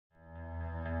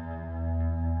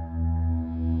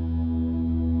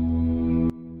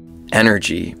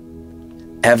Energy.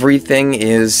 Everything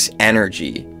is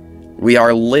energy. We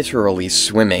are literally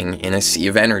swimming in a sea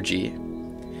of energy.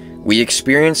 We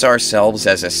experience ourselves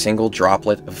as a single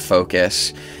droplet of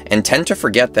focus and tend to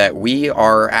forget that we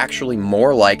are actually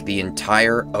more like the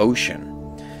entire ocean.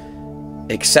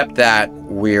 Except that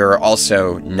we're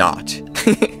also not.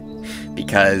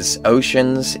 Because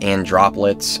oceans and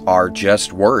droplets are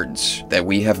just words that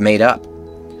we have made up.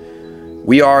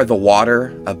 We are the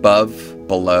water above,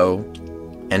 below,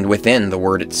 and within the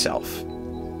word itself.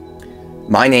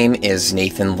 My name is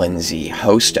Nathan Lindsay,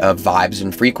 host of Vibes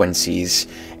and Frequencies,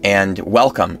 and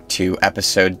welcome to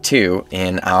episode 2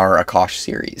 in our Akash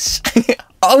series.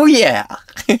 Oh yeah!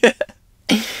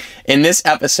 In this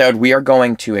episode, we are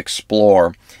going to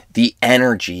explore the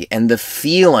energy and the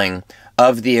feeling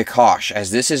of the Akash,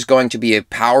 as this is going to be a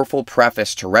powerful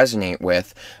preface to resonate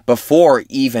with before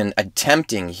even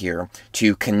attempting here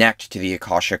to connect to the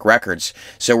Akashic Records.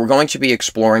 So we're going to be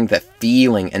exploring the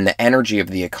feeling and the energy of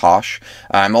the Akash.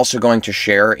 I'm also going to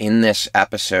share in this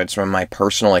episode some of my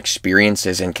personal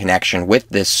experiences in connection with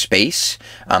this space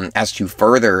as to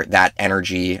further that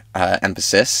energy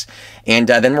emphasis. And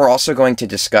then we're also going to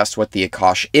discuss what the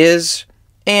Akash is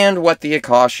and what the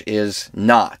Akash is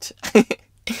not.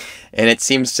 And it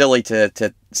seems silly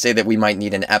to say that we might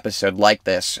need an episode like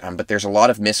this, but there's a lot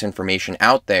of misinformation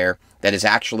out there that is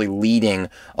actually leading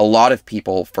a lot of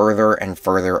people further and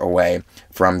further away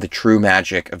from the true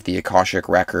magic of the Akashic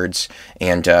Records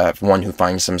and one who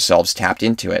finds themselves tapped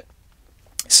into it.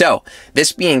 So,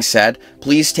 this being said,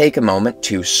 please take a moment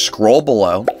to scroll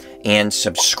below and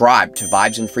subscribe to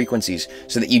Vibes and Frequencies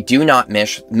so that you do not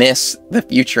miss the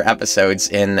future episodes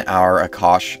in our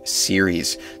Akash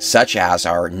series, such as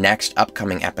our next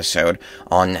upcoming episode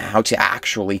on how to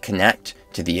actually connect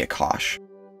to the Akash.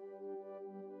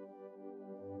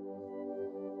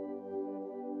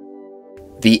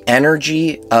 The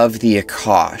energy of the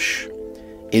Akash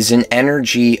is an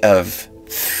energy of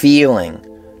feeling,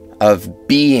 of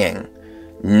being,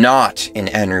 not an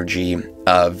energy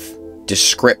of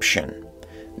description,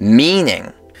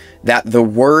 meaning that the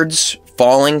words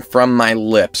falling from my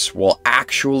lips will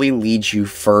actually lead you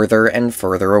further and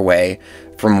further away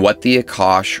from what the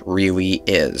Akash really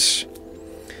is.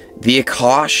 The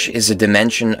Akash is a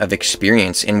dimension of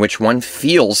experience in which one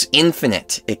feels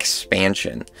infinite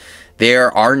expansion.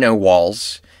 There are no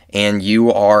walls, and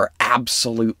you are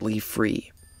absolutely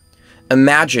free.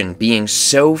 Imagine being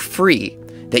so free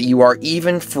that you are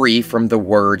even free from the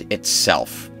word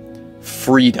itself.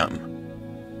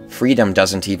 Freedom. Freedom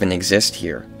doesn't even exist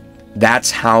here. That's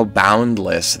how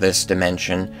boundless this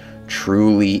dimension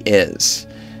truly is.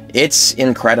 It's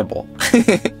incredible.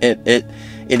 It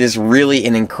is really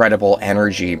an incredible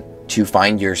energy to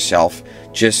find yourself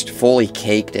just fully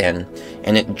caked in,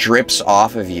 and it drips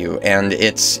off of you, and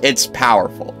it's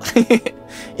powerful.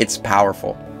 It's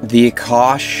powerful. The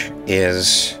Akash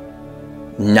is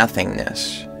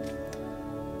nothingness.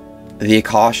 The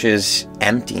Akash is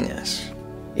emptiness.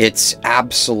 It's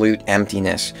absolute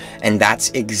emptiness. And that's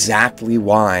exactly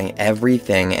why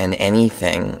everything and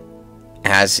anything,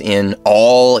 as in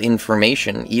all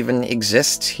information, even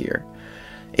exists here.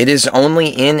 It is only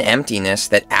in emptiness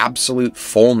that absolute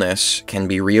fullness can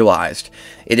be realized.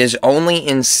 It is only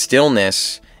in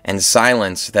stillness and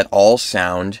silence that all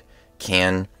sound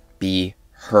can be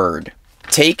heard.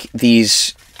 Take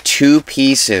these two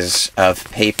pieces of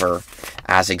paper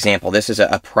as example. This is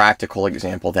a practical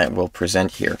example that we'll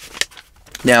present here.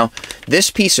 Now, this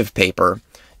piece of paper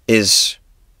is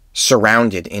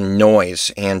surrounded in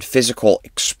noise and physical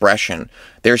expression.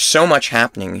 There's so much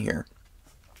happening here.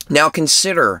 Now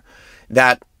consider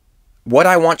that what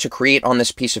I want to create on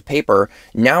this piece of paper,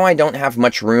 now I don't have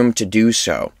much room to do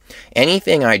so.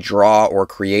 Anything I draw or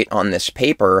create on this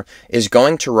paper is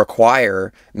going to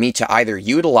require me to either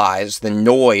utilize the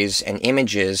noise and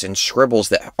images and scribbles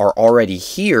that are already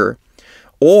here,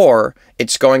 or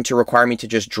it's going to require me to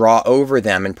just draw over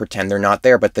them and pretend they're not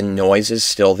there, but the noise is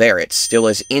still there. It still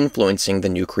is influencing the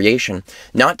new creation.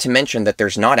 Not to mention that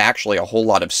there's not actually a whole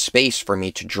lot of space for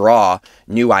me to draw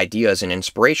new ideas and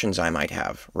inspirations I might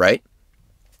have, right?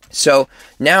 So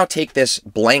now take this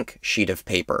blank sheet of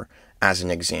paper as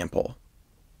an example.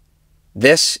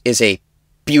 This is a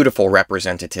beautiful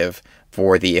representative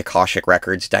for the Akashic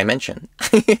Records dimension.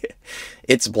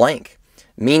 It's blank,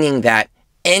 meaning that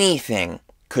anything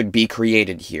could be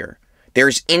created here.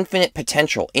 There's infinite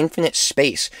potential, infinite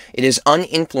space. It is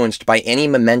uninfluenced by any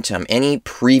momentum, any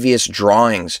previous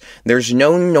drawings. There's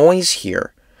no noise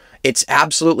here. It's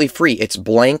absolutely free. It's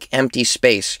blank, empty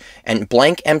space. And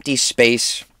blank, empty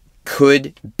space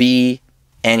could be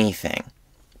anything.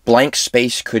 blank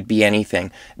space could be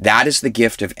anything. That is the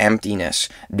gift of emptiness.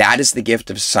 That is the gift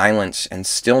of silence and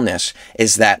stillness,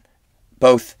 is that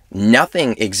both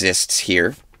nothing exists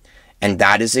here, and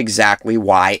that is exactly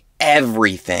why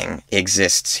everything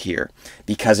exists here,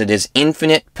 because it is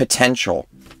infinite potential.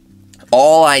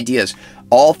 All ideas,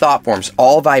 all thought forms,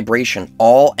 all vibration,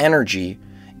 all energy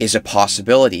is a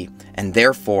possibility, and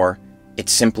therefore it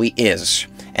simply is.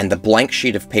 And the blank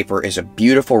sheet of paper is a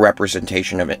beautiful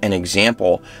representation of an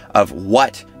example of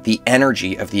what the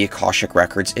energy of the Akashic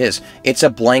Records is. It's a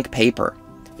blank paper.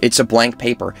 It's a blank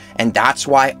paper. And that's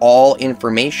why all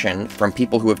information from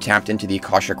people who have tapped into the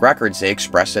Akashic Records, they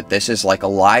express that this is like a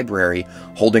library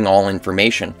holding all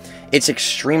information. It's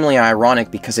extremely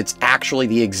ironic because it's actually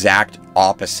the exact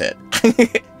opposite.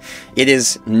 It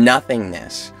is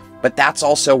nothingness. But that's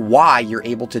also why you're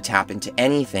able to tap into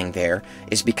anything there,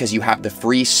 is because you have the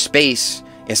free space,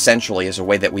 essentially, as a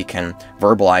way that we can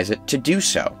verbalize it, to do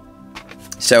so.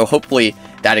 So hopefully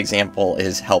that example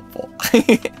is helpful.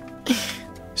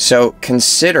 So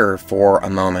consider for a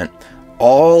moment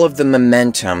all of the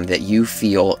momentum that you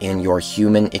feel in your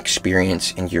human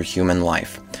experience, in your human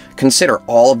life. Consider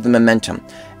all of the momentum.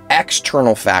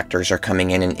 External factors are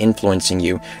coming in and influencing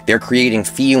you. They're creating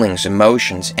feelings,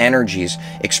 emotions, energies,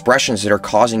 expressions that are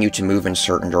causing you to move in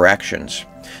certain directions.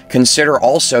 Consider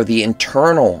also the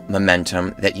internal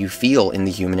momentum that you feel in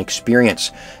the human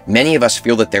experience. Many of us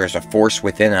feel that there is a force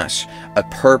within us, a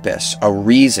purpose, a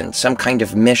reason, some kind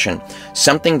of mission,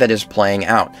 something that is playing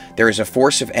out. There is a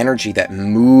force of energy that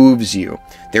moves you.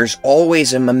 There's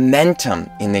always a momentum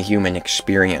in the human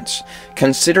experience.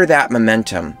 Consider that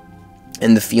momentum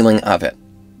and the feeling of it.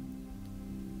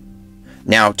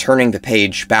 Now, turning the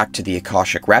page back to the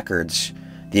Akashic Records,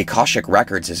 the Akashic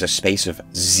Records is a space of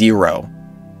zero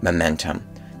momentum.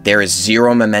 There is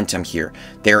zero momentum here.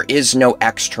 There is no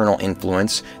external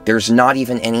influence. There's not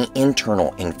even any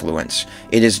internal influence.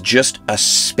 It is just a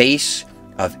space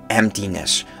of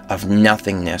emptiness, of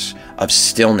nothingness, of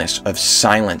stillness, of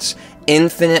silence,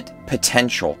 infinite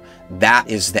potential. That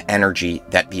is the energy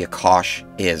that the Akash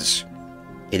is.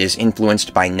 It is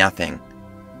influenced by nothing,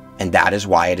 and that is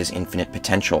why it is infinite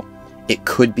potential. It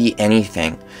could be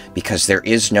anything, because there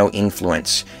is no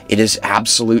influence. It is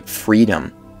absolute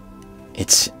freedom.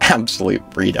 It's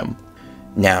absolute freedom.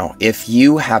 Now, if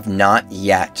you have not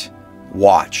yet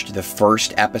watched the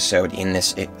first episode in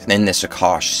this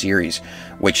Akash series,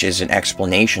 which is an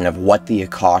explanation of what the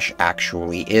Akash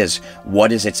actually is,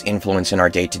 what is its influence in our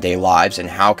day-to-day lives, and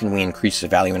how can we increase the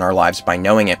value in our lives by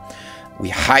knowing it, we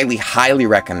highly, highly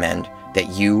recommend that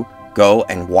you go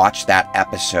and watch that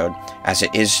episode, as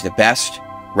it is the best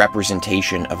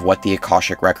representation of what the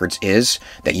Akashic Records is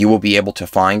that you will be able to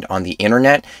find on the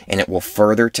internet, and it will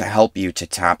further to help you to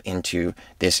tap into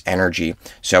this energy.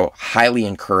 So highly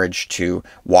encouraged to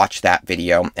watch that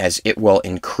video, as it will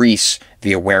increase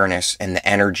the awareness and the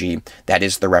energy that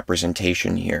is the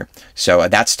representation here. So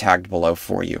that's tagged below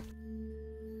for you.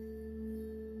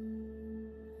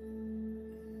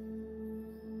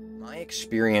 My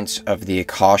experience of the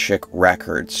Akashic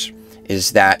Records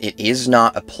is that it is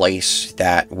not a place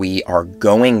that we are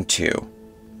going to.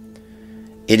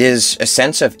 It is a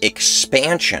sense of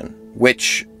expansion,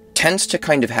 which tends to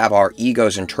kind of have our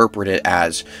egos interpret it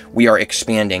as we are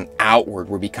expanding outward,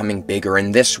 we're becoming bigger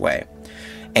in this way.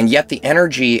 And yet the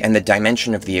energy and the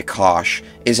dimension of the Akash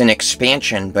is an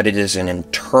expansion, but it is an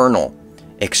internal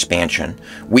expansion.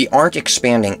 We aren't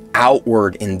expanding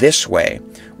outward in this way.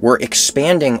 We're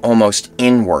expanding almost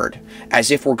inward,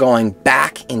 as if we're going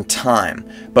back in time,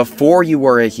 before you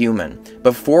were a human,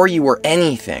 before you were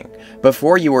anything,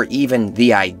 before you were even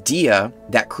the idea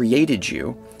that created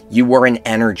you. You were an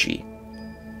energy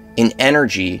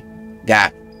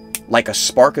that, like a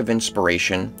spark of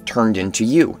inspiration, turned into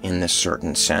you in this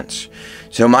certain sense.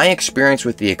 So my experience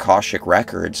with the Akashic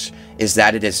Records is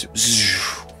that it is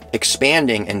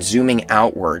expanding and zooming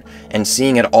outward and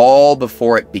seeing it all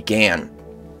before it began.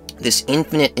 This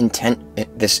infinite intent,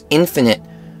 this infinite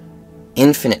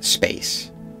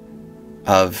space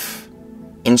of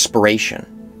inspiration.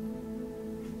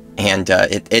 And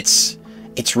it's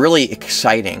really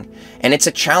exciting, and it's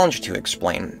a challenge to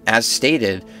explain. As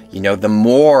stated, you know, the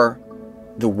more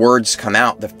the words come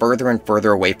out, the further and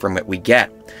further away from it we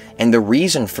get. And the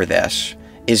reason for this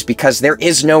is because there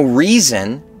is no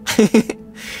reason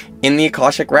in the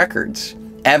Akashic Records.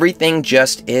 Everything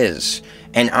just is.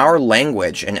 And our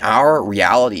language and our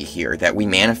reality here that we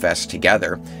manifest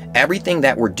together, everything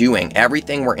that we're doing,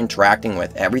 everything we're interacting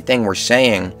with, everything we're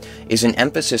saying is an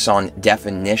emphasis on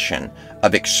definition,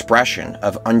 of expression,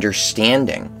 of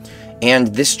understanding. And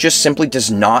this just simply does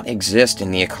not exist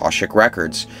in the Akashic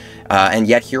Records. And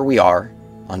yet here we are,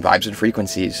 on Vibes and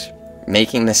Frequencies,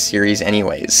 making this series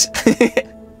anyways.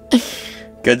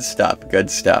 Good stuff, good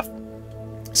stuff.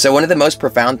 So one of the most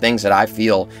profound things that I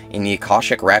feel in the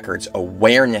Akashic Records,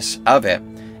 awareness of it,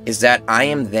 is that I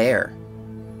am there.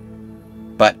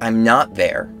 But I'm not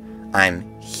there.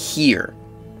 I'm here.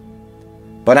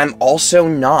 But I'm also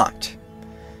not.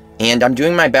 And I'm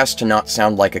doing my best to not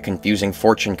sound like a confusing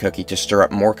fortune cookie to stir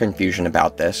up more confusion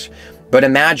about this. But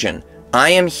imagine, I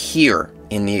am here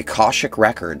in the Akashic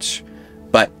Records,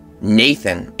 but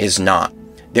Nathan is not.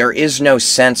 There is no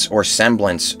sense or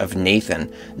semblance of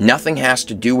Nathan. Nothing has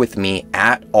to do with me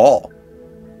at all.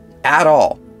 At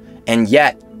all. And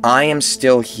yet, I am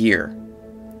still here.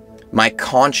 My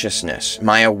consciousness,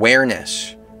 my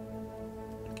awareness.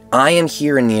 I am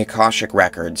here in the Akashic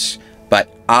Records, but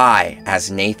I, as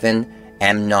Nathan,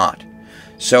 am not.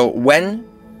 So when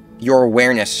your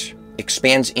awareness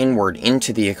expands inward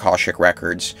into the Akashic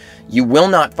Records, you will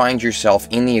not find yourself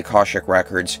in the Akashic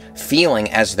Records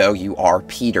feeling as though you are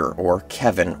Peter or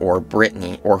Kevin or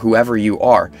Brittany or whoever you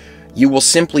are. You will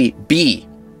simply be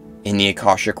in the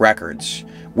Akashic Records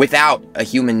without a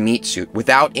human meat suit,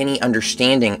 without any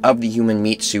understanding of the human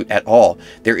meat suit at all.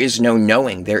 There is no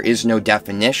knowing, there is no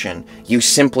definition. You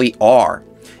simply are.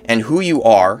 And who you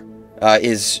are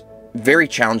is very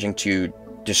challenging to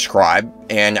describe,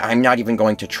 and I'm not even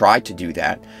going to try to do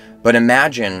that. But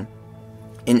imagine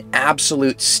an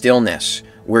absolute stillness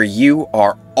where you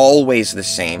are always the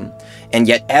same, and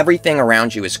yet everything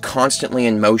around you is constantly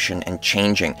in motion and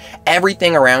changing.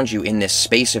 Everything around you in this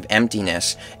space of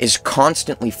emptiness is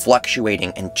constantly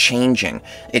fluctuating and changing.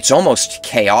 It's almost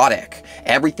chaotic.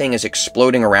 Everything is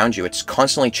exploding around you. It's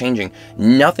constantly changing.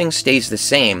 Nothing stays the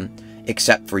same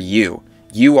except for you.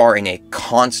 You are in a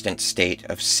constant state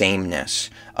of sameness,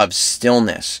 of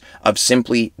stillness, of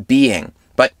simply being,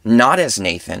 but not as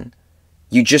Nathan.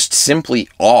 You just simply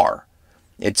are.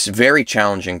 It's very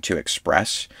challenging to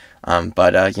express,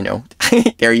 but you know,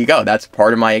 there you go. That's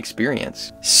part of my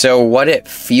experience. So what it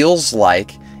feels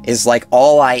like is like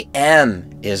all I am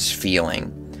is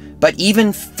feeling, but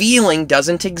even feeling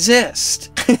doesn't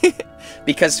exist.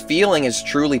 Because feeling is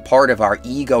truly part of our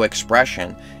ego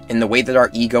expression in the way that our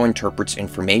ego interprets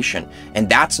information, and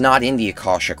that's not in the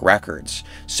Akashic Records.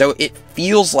 So it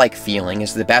feels like feeling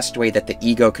is the best way that the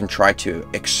ego can try to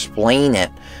explain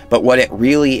it, but what it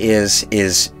really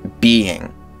is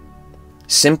being.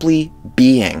 Simply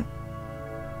being.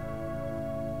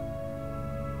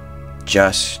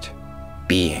 Just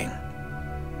being.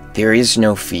 There is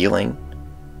no feeling.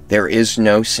 There is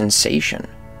no sensation.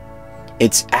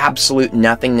 It's absolute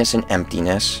nothingness and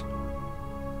emptiness,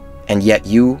 and yet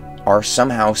you are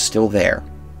somehow still there,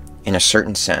 in a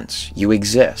certain sense. You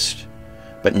exist,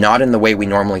 but not in the way we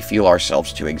normally feel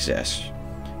ourselves to exist.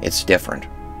 It's different.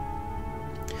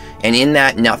 And in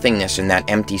that nothingness, in that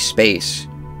empty space,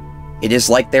 it is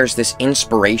like there's this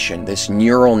inspiration, this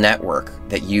neural network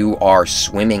that you are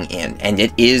swimming in, and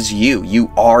it is you.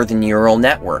 You are the neural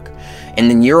network. And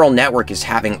the neural network is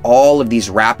having all of these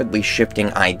rapidly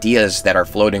shifting ideas that are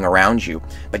floating around you,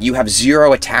 but you have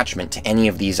zero attachment to any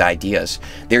of these ideas.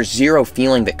 There's zero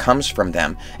feeling that comes from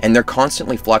them, and they're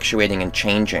constantly fluctuating and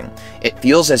changing. It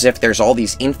feels as if there's all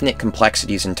these infinite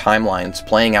complexities and timelines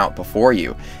playing out before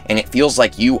you, and it feels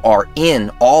like you are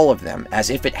in all of them, as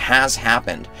if it has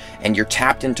happened, and you're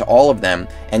tapped into all of them,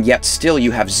 and yet still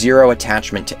you have zero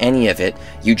attachment to any of it.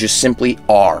 You just simply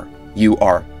are. You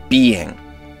are being.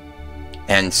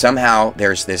 And somehow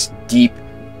there's this deep,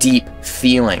 deep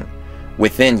feeling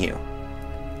within you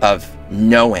of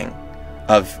knowing,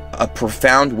 of a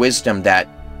profound wisdom that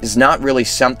is not really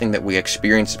something that we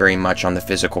experience very much on the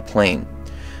physical plane.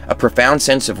 A profound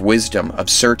sense of wisdom, of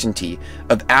certainty,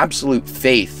 of absolute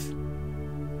faith.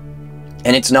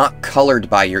 And it's not colored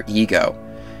by your ego.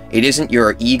 It isn't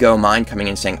your ego mind coming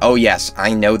in saying, oh yes,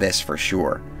 I know this for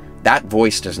sure. That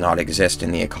voice does not exist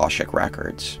in the Akashic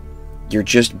Records. You're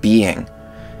just being.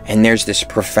 And there's this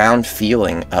profound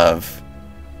feeling of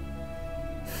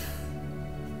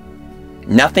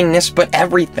nothingness but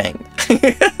everything.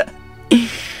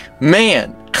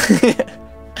 Man,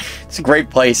 it's a great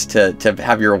place to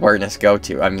have your awareness go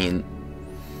to. I mean,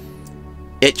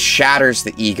 it shatters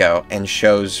the ego and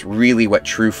shows really what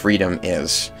true freedom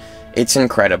is. It's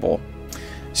incredible.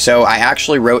 So I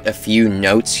actually wrote a few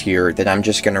notes here that I'm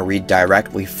just going to read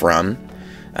directly from,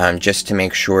 just to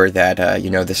make sure that,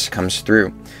 you know, this comes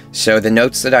through. So the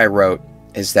notes that I wrote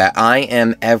is that I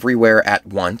am everywhere at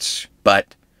once,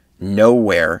 but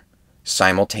nowhere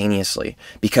simultaneously,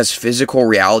 because physical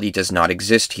reality does not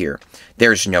exist here.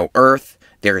 There's no earth,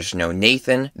 there is no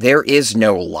Nathan, there is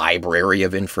no library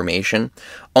of information,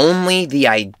 only the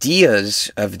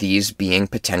ideas of these being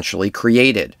potentially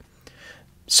created.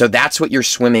 So that's what you're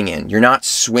swimming in. You're not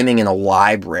swimming in a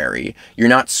library. You're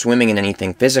not swimming in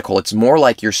anything physical. It's more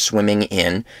like you're swimming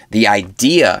in the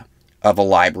idea of a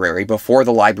library before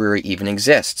the library even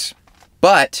exists.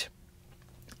 But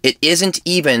it isn't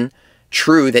even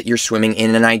true that you're swimming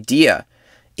in an idea.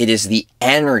 It is the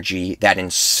energy that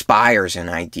inspires an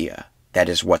idea. That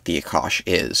is what the Akash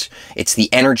is. It's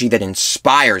the energy that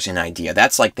inspires an idea.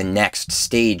 That's like the next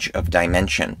stage of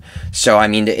dimension. So, I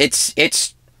mean, it's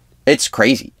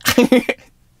crazy.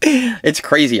 It's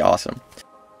crazy awesome.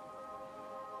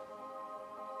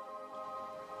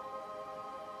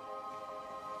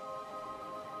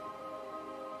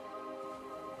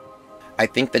 I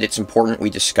think that it's important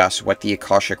we discuss what the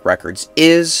Akashic Records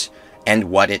is and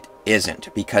what it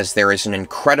isn't, because there is an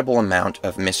incredible amount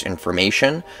of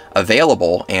misinformation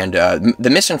available, and the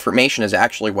misinformation is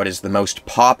actually what is the most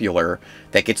popular,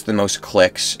 that gets the most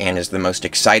clicks, and is the most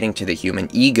exciting to the human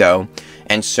ego,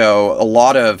 and so a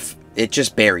lot of it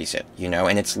just buries it, you know,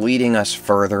 and it's leading us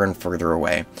further and further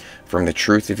away from the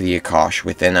truth of the Akash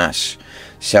within us.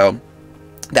 So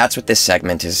that's what this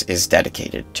segment is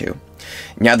dedicated to.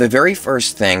 Now, the very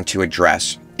first thing to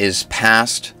address is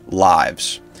past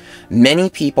lives. Many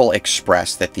people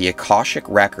express that the Akashic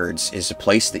Records is a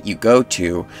place that you go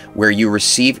to where you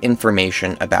receive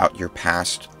information about your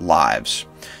past lives.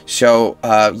 So,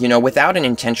 you know, without an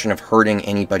intention of hurting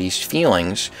anybody's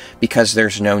feelings, because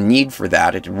there's no need for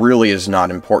that, it really is not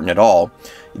important at all.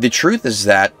 The truth is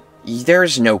that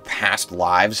there's no past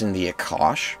lives in the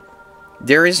Akash.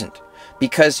 There isn't.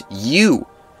 Because you,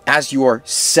 as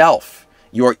yourself,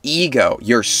 your ego,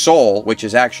 your soul, which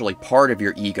is actually part of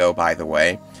your ego, by the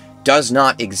way, does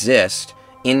not exist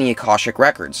in the Akashic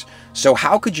Records. So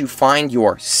how could you find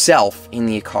yourself in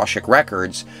the Akashic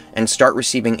Records and start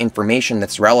receiving information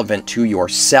that's relevant to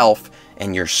yourself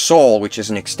and your soul, which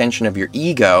is an extension of your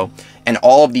ego, and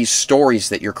all of these stories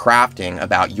that you're crafting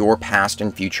about your past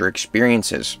and future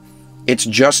experiences? It's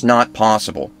just not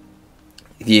possible.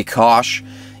 The Akash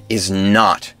is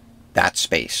not that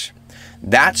space.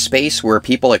 That space where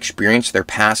people experience their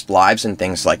past lives and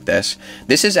things like this,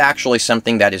 this is actually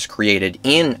something that is created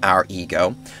in our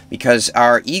ego, because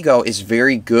our ego is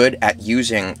very good at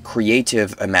using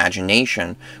creative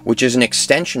imagination, which is an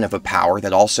extension of a power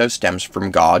that also stems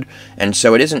from God, and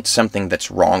so it isn't something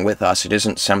that's wrong with us, it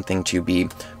isn't something to be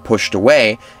pushed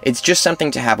away, it's just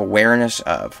something to have awareness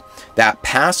of. That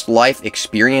past life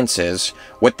experiences,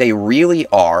 what they really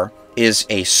are, is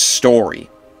a story.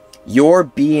 Your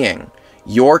being,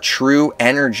 your true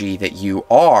energy that you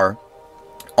are,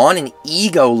 on an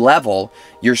ego level,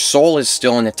 your soul is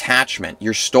still an attachment.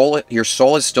 Your soul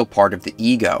is still part of the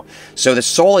ego. So the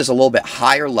soul is a little bit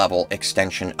higher level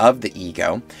extension of the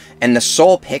ego, and the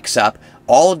soul picks up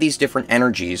all of these different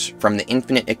energies from the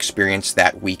infinite experience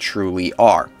that we truly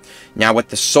are. Now, what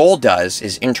the soul does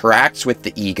is interacts with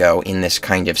the ego in this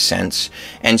kind of sense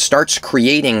and starts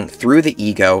creating through the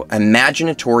ego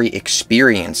imaginatory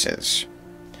experiences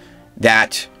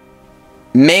that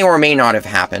may or may not have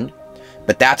happened,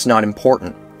 but that's not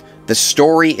important. The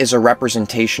story is a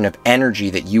representation of energy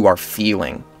that you are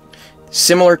feeling.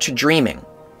 Similar to dreaming.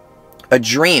 A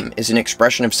dream is an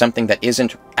expression of something that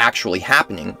isn't actually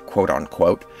happening, quote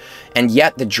unquote, and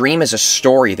yet the dream is a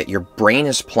story that your brain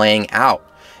is playing out.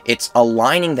 It's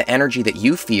aligning the energy that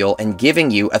you feel and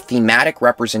giving you a thematic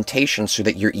representation so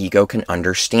that your ego can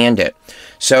understand it.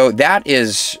 So that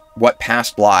is what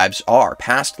past lives are.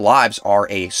 Past lives are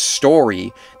a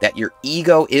story that your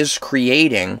ego is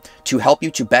creating to help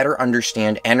you to better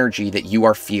understand energy that you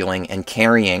are feeling and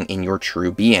carrying in your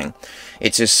true being.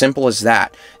 It's as simple as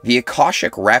that. The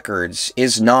Akashic Records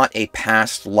is not a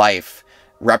past life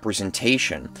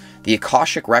representation. The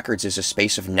Akashic Records is a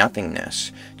space of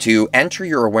nothingness. To enter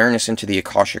your awareness into the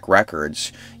Akashic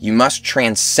Records, you must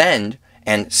transcend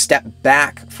and step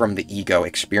back from the ego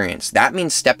experience. That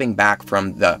means stepping back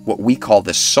from what we call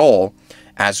the soul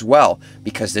as well,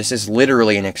 because this is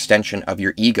literally an extension of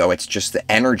your ego. It's just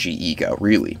the energy ego,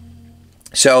 really.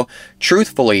 So,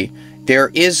 truthfully,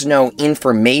 there is no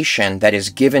information that is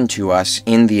given to us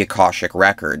in the Akashic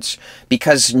Records,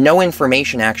 because no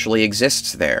information actually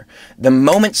exists there. The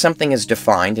moment something is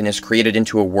defined and is created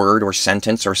into a word or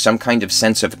sentence or some kind of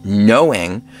sense of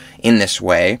knowing in this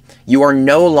way, you are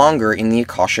no longer in the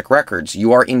Akashic Records.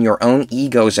 You are in your own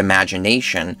ego's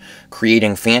imagination,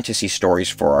 creating fantasy stories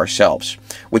for ourselves,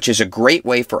 which is a great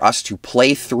way for us to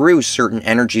play through certain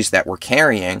energies that we're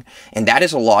carrying, and that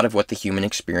is a lot of what the human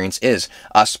experience is,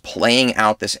 us playing playing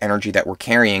out this energy that we're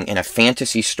carrying in a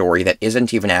fantasy story that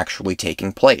isn't even actually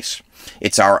taking place.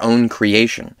 It's our own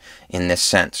creation in this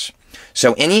sense.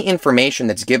 So any information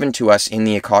that's given to us in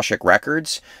the Akashic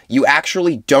Records, you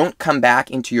actually don't come back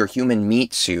into your human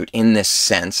meat suit in this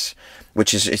sense,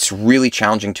 which is, it's really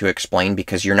challenging to explain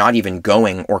because you're not even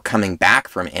going or coming back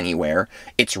from anywhere.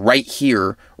 It's right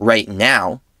here, right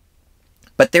now.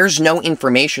 But there's no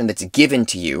information that's given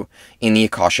to you in the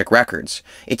Akashic Records.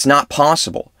 It's not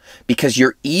possible because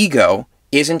your ego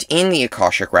isn't in the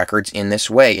Akashic Records in this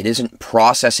way. It isn't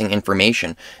processing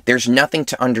information. There's nothing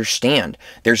to understand.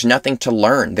 There's nothing to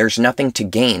learn. There's nothing to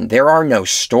gain. There are no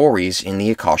stories in the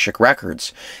Akashic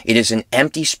Records. It is an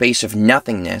empty space of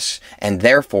nothingness and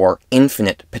therefore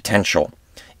infinite potential.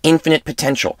 Infinite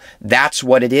potential. That's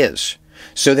what it is.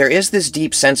 So there is this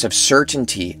deep sense of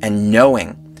certainty and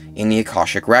knowing in the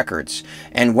Akashic Records.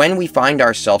 And when we find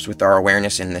ourselves with our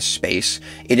awareness in this space,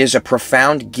 it is a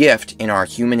profound gift in our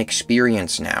human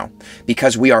experience now,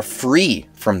 because we are free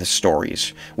from the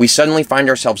stories. We suddenly find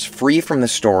ourselves free from the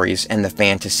stories and the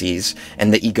fantasies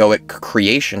and the egoic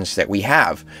creations that we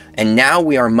have. And now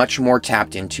we are much more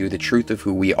tapped into the truth of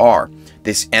who we are.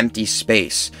 This empty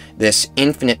space, this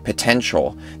infinite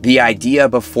potential, the idea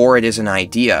before it is an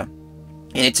idea,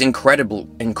 and it's incredible,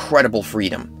 incredible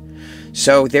freedom.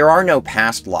 So there are no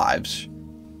past lives.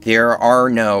 There are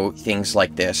no things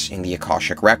like this in the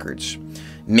Akashic Records.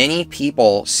 Many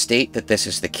people state that this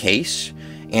is the case,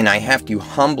 and I have to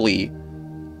humbly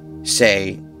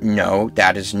say, no,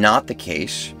 that is not the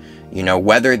case. You know,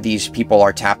 whether these people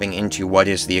are tapping into what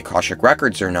is the Akashic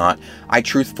Records or not, I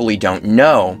truthfully don't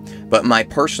know, but my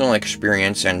personal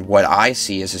experience and what I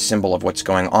see as a symbol of what's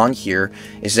going on here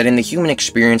is that in the human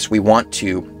experience, we want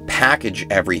to package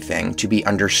everything to be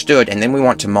understood, and then we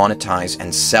want to monetize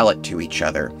and sell it to each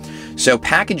other. So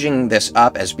packaging this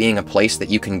up as being a place that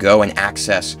you can go and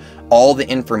access all the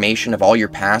information of all your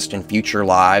past and future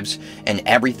lives and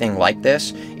everything like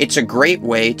this, it's a great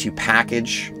way to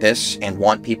package this and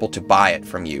want people to buy it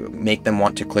from you, make them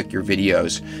want to click your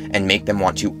videos and make them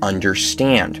want to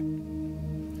understand.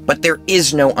 But there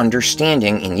is no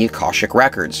understanding in the Akashic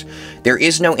Records. There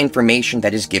is no information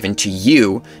that is given to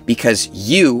you because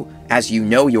you, as you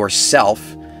know yourself,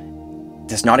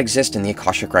 does not exist in the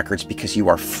Akashic Records because you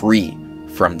are free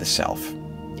from the self.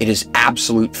 It is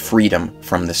absolute freedom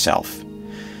from the self.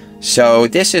 So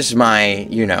this is my,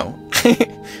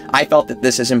 I felt that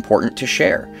this is important to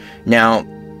share. Now,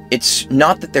 it's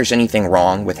not that there's anything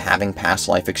wrong with having past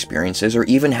life experiences or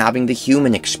even having the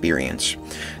human experience.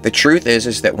 The truth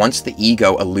is that once the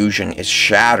ego illusion is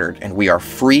shattered and we are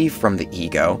free from the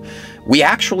ego, we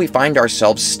actually find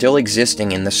ourselves still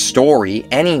existing in the story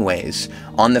anyways,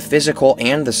 on the physical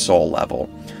and the soul level.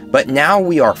 But now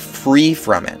we are free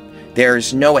from it.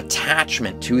 There's no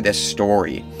attachment to this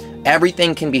story.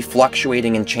 Everything can be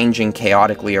fluctuating and changing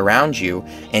chaotically around you,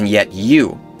 and yet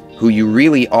you, who you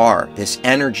really are, this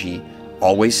energy,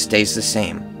 always stays the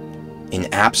same,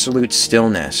 in absolute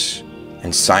stillness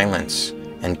and silence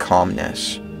and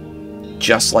calmness,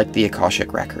 just like the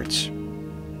Akashic Records.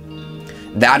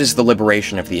 That is the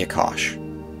liberation of the Akash.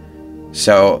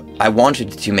 So I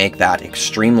wanted to make that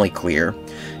extremely clear,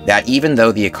 that even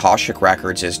though the Akashic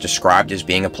Records is described as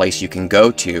being a place you can go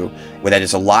to, where that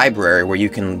is a library where you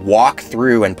can walk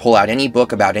through and pull out any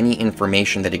book about any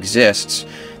information that exists,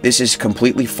 this is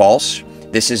completely false.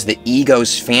 This is the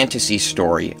ego's fantasy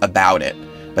story about it.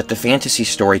 But the fantasy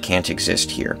story can't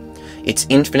exist here. It's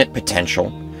infinite potential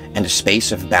and a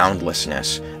space of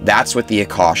boundlessness. That's what the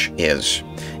Akash is.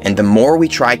 And the more we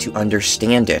try to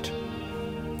understand it,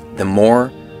 the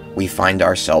more we find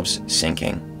ourselves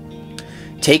sinking.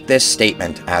 Take this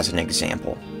statement as an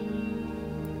example.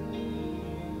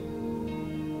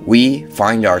 We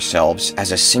find ourselves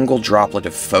as a single droplet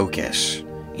of focus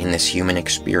in this human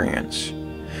experience.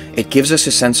 It gives us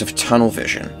a sense of tunnel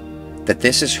vision, that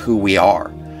this is who we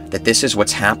are, that this is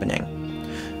what's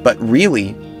happening. But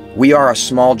really, we are a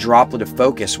small droplet of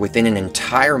focus within an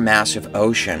entire massive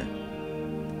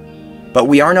ocean. But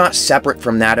we are not separate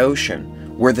from that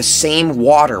ocean. We're the same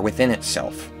water within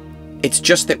itself. It's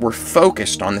just that we're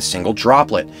focused on the single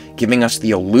droplet, giving us the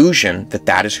illusion that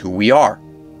that is who we are.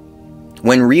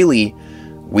 When really,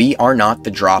 we are not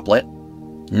the droplet,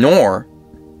 nor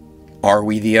are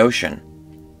we the ocean.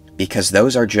 Because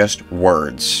those are just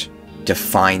words,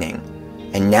 defining.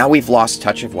 And now we've lost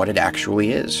touch of what it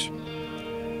actually is.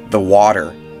 The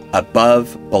water,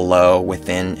 above, below,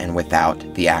 within, and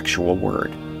without the actual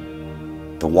word.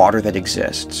 The water that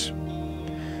exists.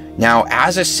 Now,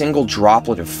 as a single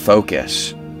droplet of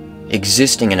focus,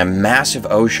 existing in a massive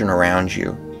ocean around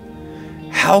you,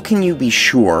 how can you be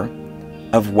sure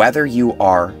of whether you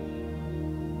are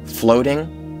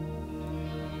floating?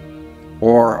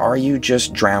 Or are you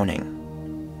just drowning?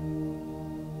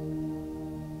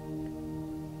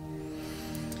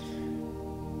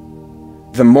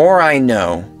 The more I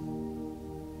know,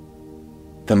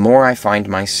 the more I find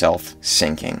myself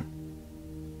sinking.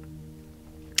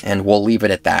 And we'll leave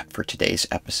it at that for today's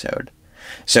episode.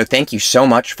 So thank you so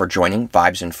much for joining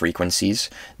Vibes and Frequencies.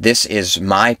 This is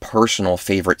my personal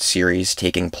favorite series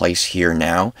taking place here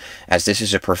now, as this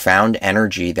is a profound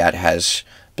energy that has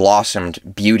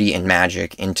blossomed beauty and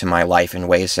magic into my life in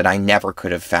ways that I never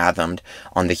could have fathomed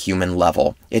on the human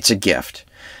level. It's a gift.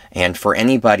 And for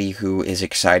anybody who is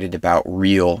excited about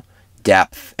real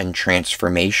depth and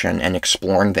transformation and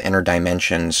exploring the inner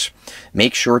dimensions,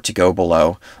 make sure to go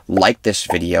below, like this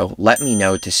video, let me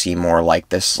know to see more like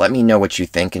this, let me know what you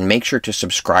think, and make sure to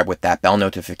subscribe with that bell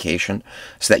notification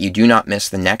so that you do not miss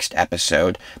the next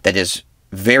episode that is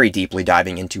very deeply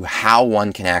diving into how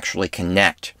one can actually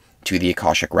connect to the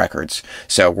Akashic Records.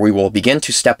 So we will begin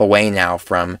to step away now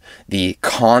from the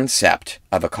concept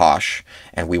of Akash,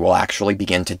 and we will actually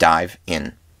begin to dive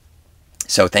in.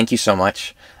 So thank you so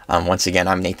much. Once again,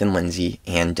 I'm Nathan Lindsay,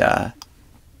 and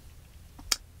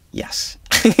yes.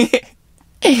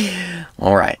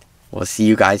 All right, we'll see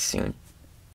you guys soon.